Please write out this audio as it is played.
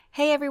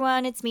Hey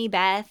everyone, it's me,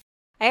 Beth.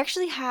 I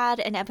actually had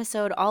an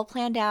episode all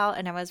planned out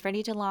and I was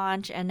ready to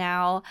launch, and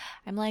now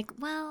I'm like,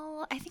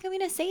 well, I think I'm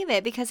going to save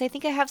it because I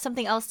think I have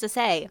something else to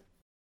say.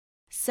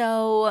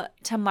 So,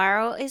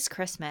 tomorrow is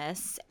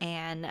Christmas,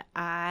 and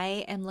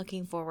I am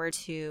looking forward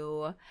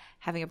to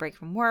having a break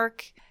from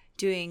work,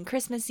 doing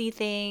Christmassy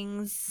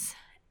things,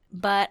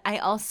 but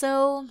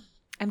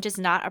I'm just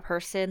not a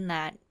person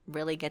that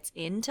really gets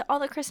into all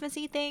the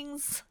Christmassy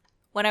things.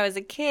 When I was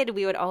a kid,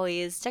 we would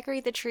always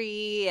decorate the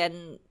tree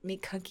and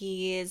make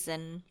cookies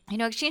and,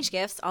 exchange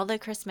gifts, all the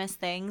Christmas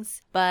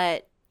things.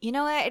 But you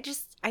know what?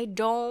 I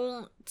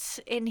don't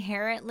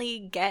inherently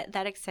get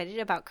that excited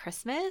about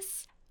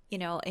Christmas.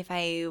 If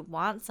I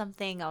want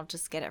something, I'll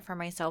just get it for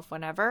myself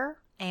whenever.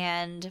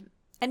 And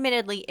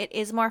admittedly, it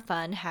is more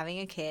fun having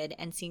a kid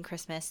and seeing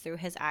Christmas through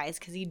his eyes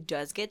because he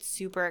does get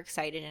super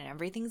excited and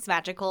everything's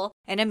magical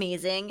and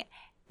amazing.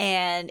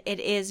 And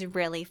it is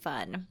really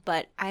fun.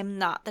 But I'm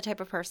not the type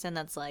of person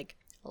that's like,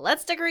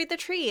 let's decorate the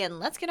tree and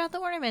let's get out the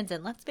ornaments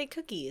and let's bake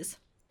cookies.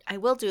 I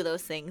will do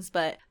those things,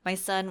 but my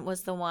son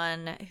was the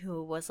one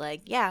who was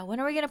like, yeah, when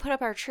are we going to put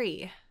up our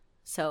tree?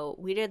 So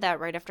we did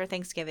that right after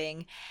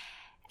Thanksgiving.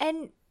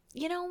 And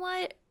you know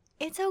what?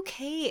 It's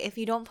okay if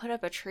you don't put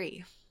up a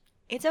tree.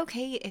 It's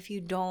okay if you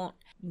don't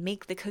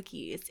make the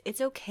cookies. It's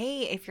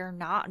okay if you're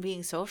not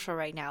being social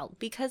right now.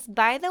 Because,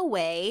 by the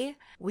way,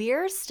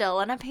 we're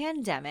still in a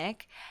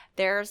pandemic.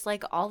 There's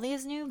like all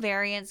these new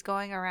variants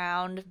going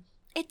around.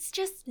 It's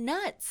just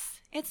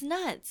nuts. It's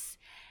nuts.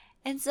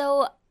 And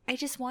so I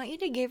just want you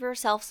to give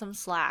yourself some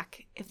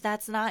slack if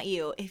that's not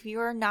you. If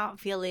you're not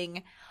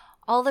feeling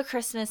all the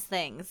Christmas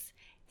things,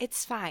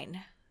 it's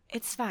fine.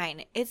 It's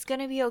fine. It's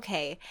going to be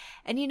okay.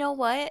 And you know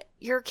what?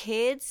 Your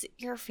kids,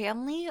 your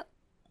family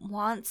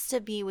wants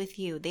to be with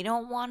you. They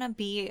don't want to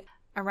be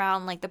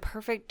around like the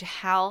perfect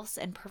house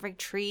and perfect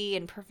tree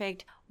and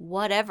perfect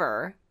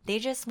whatever. They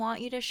just want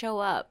you to show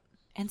up.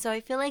 And so I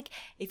feel like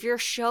if you're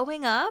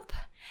showing up,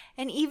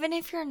 and even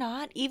if you're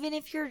not, even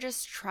if you're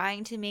just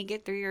trying to make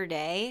it through your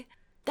day,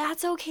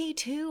 that's okay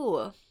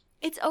too.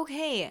 It's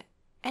okay.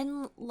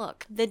 And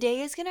look, the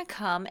day is going to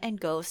come and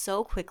go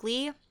so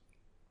quickly.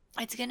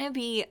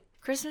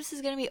 Christmas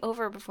is going to be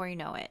over before you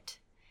know it.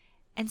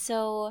 And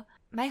so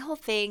my whole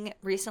thing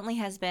recently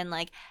has been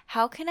like,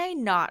 how can I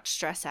not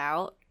stress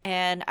out?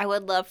 And I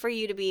would love for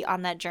you to be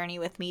on that journey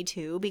with me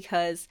too,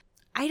 because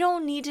I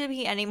don't need to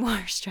be any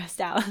more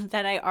stressed out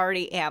than I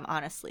already am,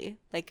 honestly.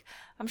 Like,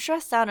 I'm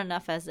stressed out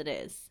enough as it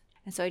is.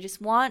 And so I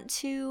just want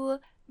to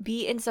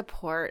be in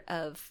support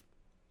of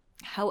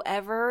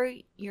however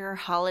your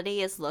holiday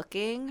is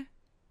looking.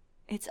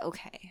 It's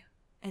okay.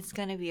 It's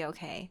going to be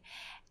okay.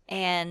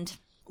 And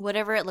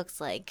whatever it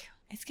looks like,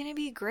 it's going to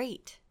be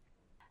great.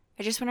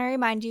 I just want to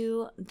remind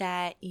you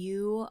that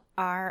you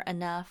are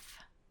enough,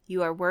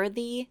 you are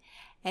worthy,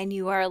 and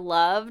you are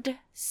loved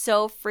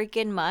so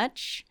freaking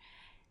much.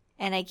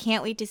 And I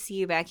can't wait to see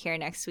you back here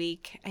next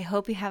week. I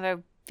hope you have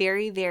a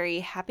very,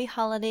 very happy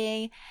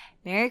holiday,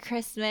 Merry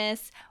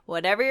Christmas,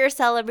 whatever you're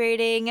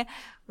celebrating,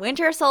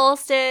 winter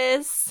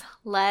solstice.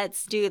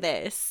 Let's do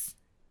this.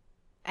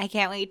 I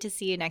can't wait to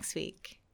see you next week.